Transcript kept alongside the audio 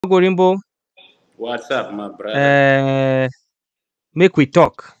Gorimbo, What's up, my brother? uh, make we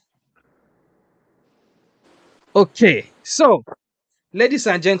talk. Okay, so ladies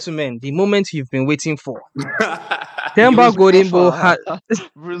and gentlemen, the moment you've been waiting for. Themba Bruce Gorimbo Buffer. has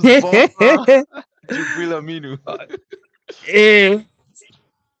Bruce Buffer. Jibril Aminu. eh,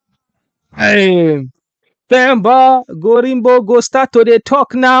 eh, Themba Gorimbo go start to the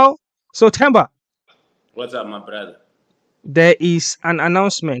talk now. So Themba, What's up, my brother? there is an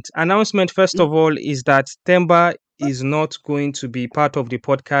announcement. Announcement first of all is that Themba is not going to be part of the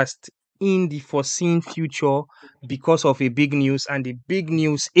podcast in the foreseen future because of a big news, and the big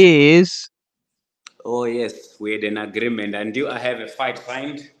news is Oh yes, we had an agreement. Until I have a fight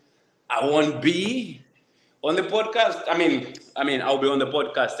signed, I won't be on the podcast. I'll be on the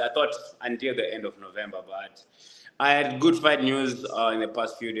podcast. I thought until the end of November, but I had good fight news in the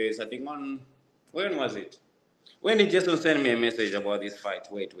past few days. I think on when was it? When did Jason send me a message about this fight?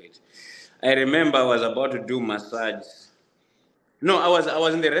 Wait. I remember I was about to do massage. No, I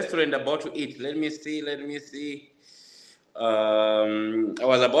was in the restaurant about to eat. Let me see. I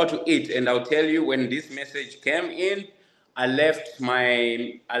was about to eat, and I'll tell you when this message came in. I left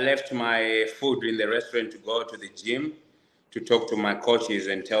my food in the restaurant to go to the gym to talk to my coaches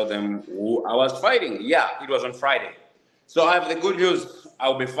and tell them who I was fighting. Yeah, it was on Friday. So I have the good news.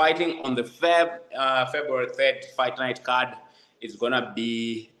 I'll be fighting on the February 3rd fight night card. It's gonna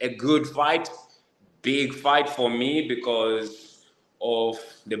be a good fight, big fight for me because of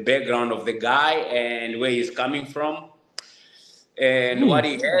the background of the guy and where he's coming from and hmm, what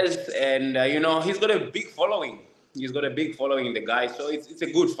he has, and he's got a big following. He's got a big following in the guy, so it's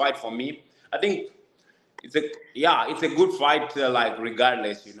a good fight for me. I think it's a good fight. Like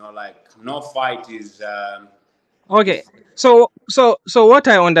regardless, like no fight is. okay. So what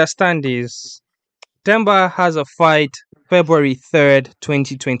I understand is Themba has a fight February 3rd,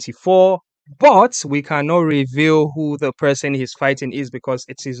 2024, but we cannot reveal who the person he's fighting is because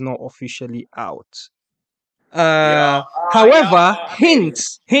it is not officially out. Yeah, However, I mean,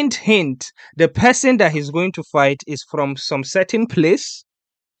 hint, the person that he's going to fight is from some certain place.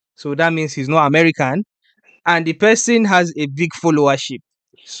 So that means he's not American. And the person has a big followership.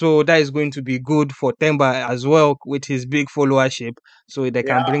 So that is going to be good for Themba as well with his big followership. So they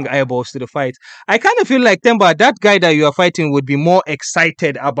can bring yeah. eyeballs to the fight. I kind of feel like Themba, that guy that you are fighting would be more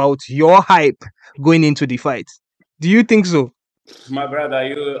excited about your hype going into the fight. Do you think so? My brother,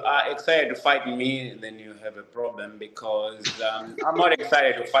 you are excited to fight me, then you have a problem because I'm not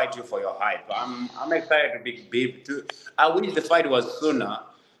excited to fight you for your hype. I'm excited to be big too. I wish the fight was sooner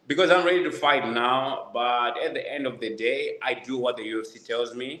because I'm ready to fight now. But at the end of the day, I do what the UFC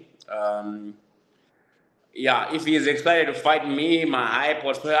tells me. Yeah, if he is excited to fight me, my hype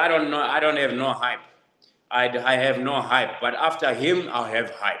was. I don't know. I don't have no hype. I have no hype. But after him, I'll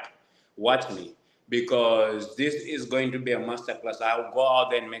have hype. Watch me. Because this is going to be a masterclass. I'll go out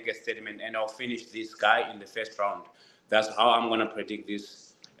there and make a statement and I'll finish this guy in the first round. That's how I'm going to predict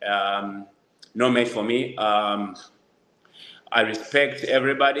this. No match for me. I respect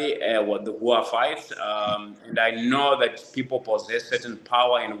everybody who are fights, and I know that people possess certain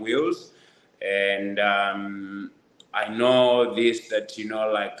power and wills, and I know this that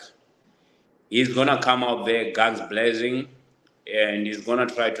like he's gonna come out there guns blazing, and he's gonna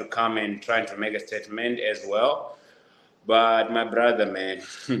try to come and try to make a statement as well. But my brother, man,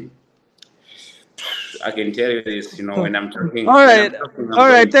 I can tell you this, when I'm talking, All when I'm right, talking, I'm all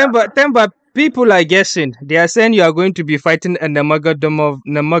right, going down. Temba. People are guessing. They are saying you are going to be fighting a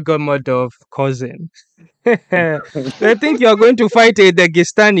Namagamodov cousin. They think you are going to fight a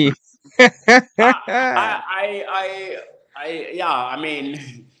Dagestani. I, yeah. I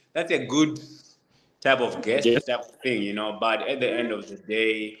mean, that's a good type of guest, type of thing, But at the end of the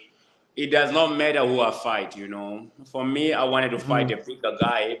day, it does not matter who I fight. For me, I wanted to fight Mhm. a bigger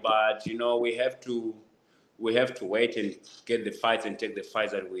guy, but we have to wait and get the fights and take the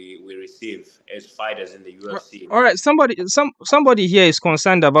fights that we receive as fighters in the UFC. All right, somebody here is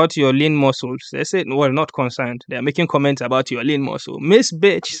concerned about your lean muscles. They said, well, not concerned. They are making comments about your lean muscle. Miss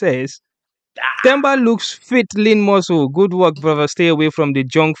Bitch says, Temba looks fit, lean muscle. Good work, brother. Stay away from the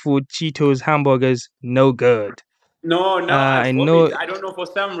junk food, Cheetos, hamburgers. No good. No, now I I vomit. know I don't know for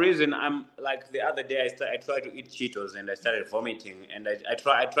some reason. I'm like the other day. I tried to eat Cheetos and I started vomiting. And I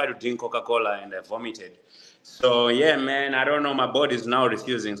tried to drink Coca Cola and I vomited. So yeah, man. I don't know. My body is now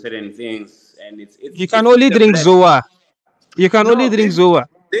refusing certain things, and it's you it's can it's, only it's a drink blessing. Zoa. You can only No, drink Zoa.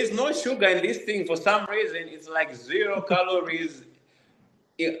 there's no sugar in this thing for some reason. It's like 0 calories.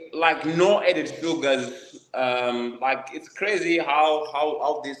 Like no added sugars. Like it's crazy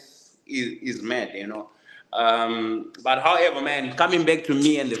how this is made. But however, man, coming back to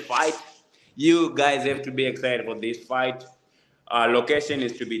me and the fight, you guys have to be excited for this fight. Location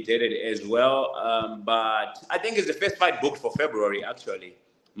is to be dated as well, but I think it's the first fight booked for February. Actually,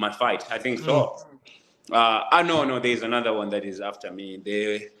 my fight, I think Mm. so. No, there's another one that is after me.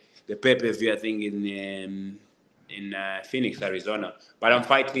 The pay per view, I think in Phoenix, Arizona. But I'm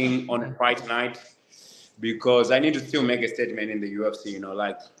fighting on a fight night because I need to still make a statement in the UFC.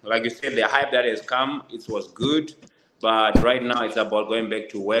 Like you said, the hype that has come, it was good, but right now it's about going back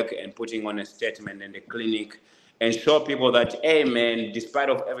to work and putting on a statement in the clinic and show people that, hey man, despite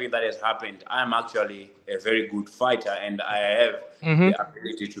of everything that has happened, I'm actually a very good fighter and I have Mm-hmm. the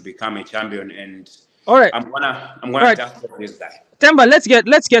ability to become a champion. And All right. I'm All gonna right. tackle this guy. Temba,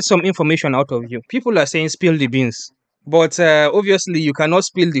 let's get some information out of you. People are saying spill the beans, but obviously you cannot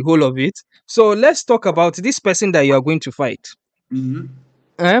spill the whole of it. So let's talk about this person that you are going to fight.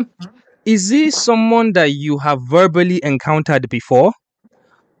 Eh? Is he someone that you have verbally encountered before?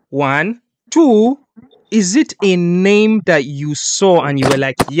 One. Two, is it a name that you saw and you were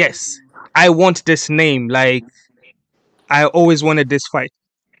like, yes, I want this name. Like, I always wanted this fight.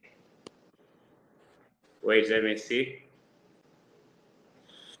 Wait, let me see.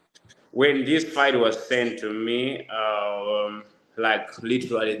 When this fight was sent to me, like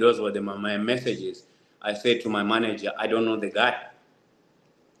literally those were my messages. I said to my manager, I don't know the guy.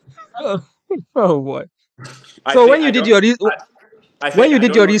 Oh, oh boy. I So say I don't. I, I when said you I did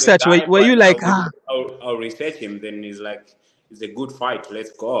don't your know the research, guy, were you but like, I'll research him. Then he's like, it's a good fight.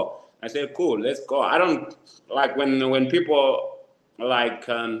 Let's go. I said, cool. Let's go. I don't like when people like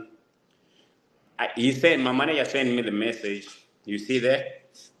he said my manager sent me the message. You see there?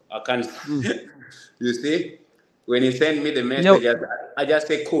 I can't. mm, You see? When he sent me the no, message, I just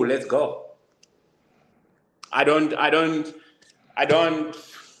say, cool, let's go. I don't, I don't, I don't,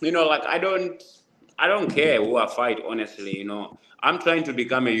 like I don't care who I fight, honestly, I'm trying to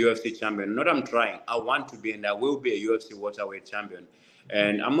become a UFC champion. Not I'm trying. I want to be and I will be a UFC welterweight champion.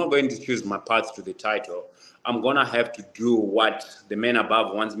 And I'm not going to choose my path to the title. I'm gonna have to do what the man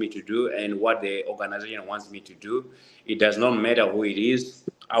above wants me to do and what the organization wants me to do. It does not matter who it is.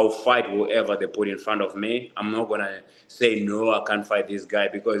 I'll fight whoever they put in front of me. I'm not gonna say no, I can't fight this guy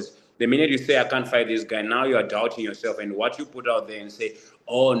because the minute you say I can't fight this guy, now you are doubting yourself and what you put out there and say,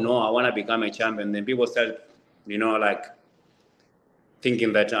 oh no, I want to become a champion. Then people start, like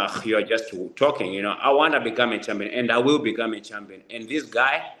thinking that you are just talking. I want to become a champion and I will become a champion. And this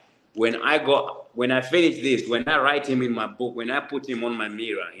guy, when I finish this, when I write him in my book, when I put him on my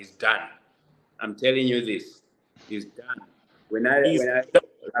mirror, he's done. I'm telling you this, he's done. When I He's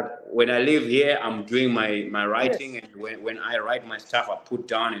when I when I live here, I'm doing my writing, and when I write my stuff, I put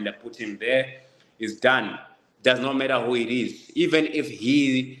down and I put him there. It's done. Does not matter who it is. Even if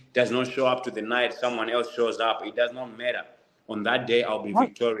he does not show up to the night, someone else shows up. It does not matter. On that day, I'll be what?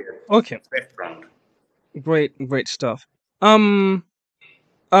 victorious. Okay, First round. great stuff. Um,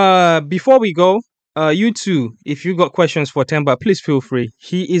 before we go, you two, if you got questions for Temba, please feel free.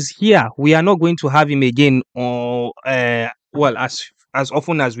 He is here. We are not going to have him again, or well, as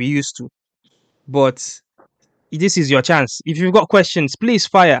often as we used to. But this is your chance. If you've got questions, please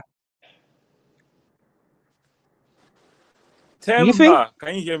fire. Anything? Themba.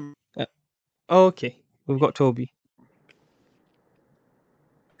 Can you hear me? Uh, okay, we've got Toby.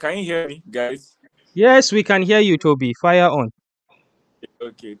 Can you hear me, guys? Yes, we can hear you, Toby. Fire on.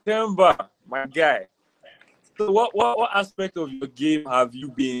 Okay, Themba, my guy. So, what aspect of your game have you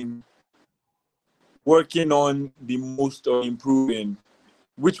been working on the most or improving?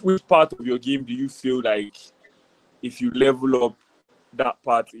 Which part of your game do you feel like if you level up that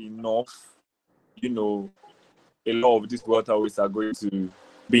part enough, you know, a lot of these welterweights are going to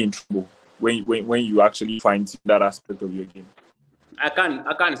be in trouble when you actually find that aspect of your game? I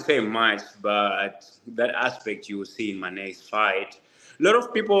can't say much, but that aspect you will see in my next fight. A lot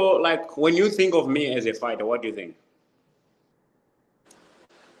of people like when you think of me as a fighter. What do you think?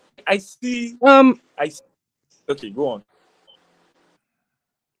 I see. Um, I see. Okay, go on.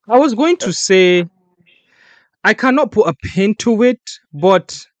 I was going to say I cannot put a pin to it,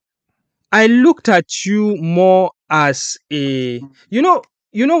 but I looked at you more as a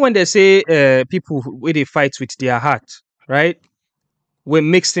when they say people where they fight with their heart, right? We're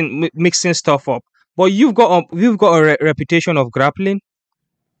mixing stuff up. But you've got a reputation of grappling,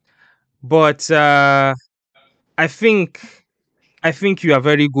 but I think I think you are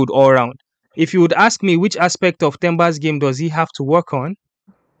very good all round. If you would ask me which aspect of Temba's game does he have to work on,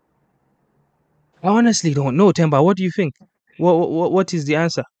 I honestly don't know, Temba. What do you think? What is the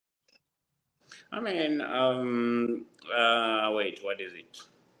answer? I mean, wait, what is it?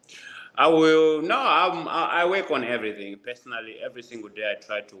 I will. No, I work on everything personally. Every single day, I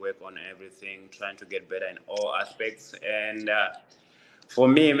try to work on everything, trying to get better in all aspects. And for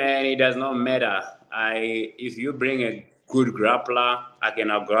me, man, it does not matter. If you bring a good grappler, I can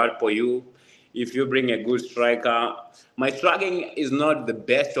outgrapple you. If you bring a good striker, my striking is not the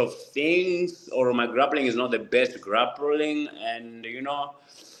best of things, or my grappling is not the best grappling, and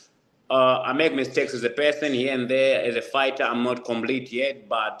I make mistakes as a person here and there. As a fighter, I'm not complete yet,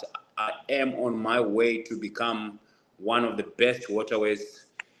 but I am on my way to become one of the best waterways.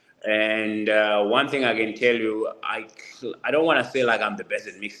 And one thing I can tell you, I don't want to say like I'm the best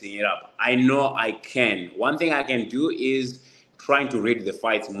at mixing it up. I know I can. One thing I can do is trying to read the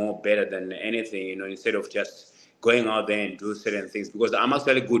fights more better than anything, instead of just going out there and do certain things, because I'm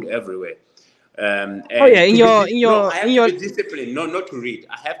actually good everywhere. Oh yeah, And in to be your in no, your I in have to your be disciplined. No, not to read.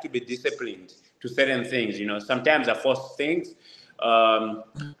 I have to be disciplined to certain things. Sometimes I force things, um,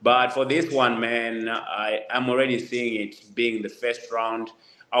 but for this one, man, I'm already seeing it being the first round.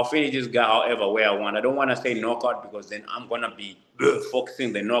 I'll finish this guy however way I want. I don't want to say knockout because then I'm gonna be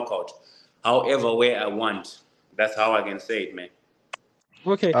focusing the knockout. However way I want. That's how I can say it, man.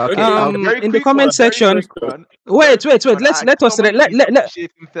 okay. Okay, Okay, very In the quick comment one, very section. quick one, very Wait. quick one. Let's let us Someone let is let, let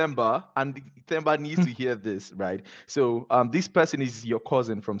appreciating Themba, and Themba needs to hear this, right? So, this person is your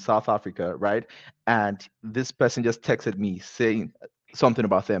cousin from South Africa, right? And this person just texted me saying something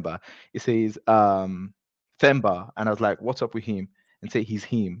about Themba. It says, Themba, and I was like, "What's up with him?" And say, "He's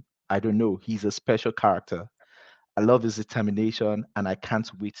him. I don't know. He's a special character. I love his determination, and I can't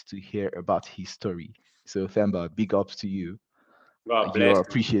wait to hear about his story." So, Themba, big ups to you. God You are bless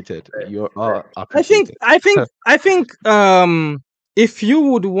you. appreciated. You Bless are I think appreciated. I think I think if you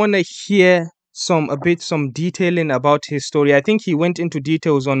would want to hear some detailing about his story, I think he went into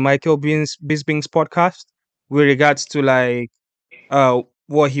details on Michael Bisping's podcast with regards to like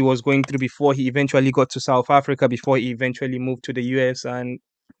what he was going through before he eventually got to South Africa, before he eventually moved to the US and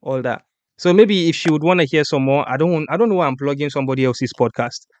all that. So maybe if she would want to hear some more, I don't know why I'm plugging somebody else's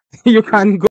podcast. You can go